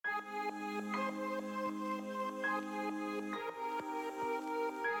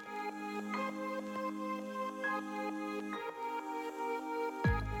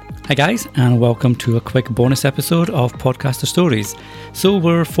Hi guys, and welcome to a quick bonus episode of Podcaster Stories. So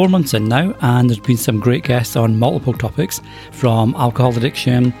we're 4 months in now, and there's been some great guests on multiple topics, from alcohol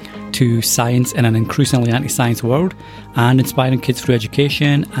addiction to science in an increasingly anti-science world, and inspiring kids through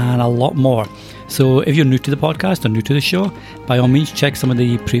education, and a lot more. So if you're new to the podcast or new to the show, by all means check some of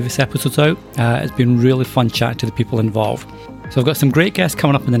the previous episodes out. It's been really fun chatting to the people involved. So I've got some great guests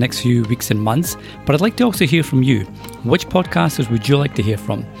coming up in the next few weeks and months, but I'd like to also hear from you. Which podcasters would you like to hear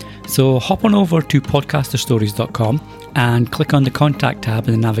from? So hop on over to podcasterstories.com and click on the contact tab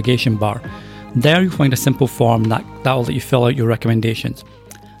in the navigation bar. There you'll find a simple form that will let you fill out your recommendations.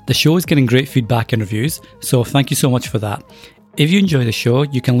 The show is getting great feedback and reviews, so thank you so much for that. If you enjoy the show,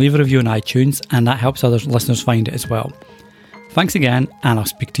 you can leave a review on iTunes, and that helps other listeners find it as well. Thanks again, and I'll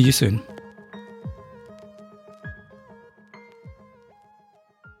speak to you soon.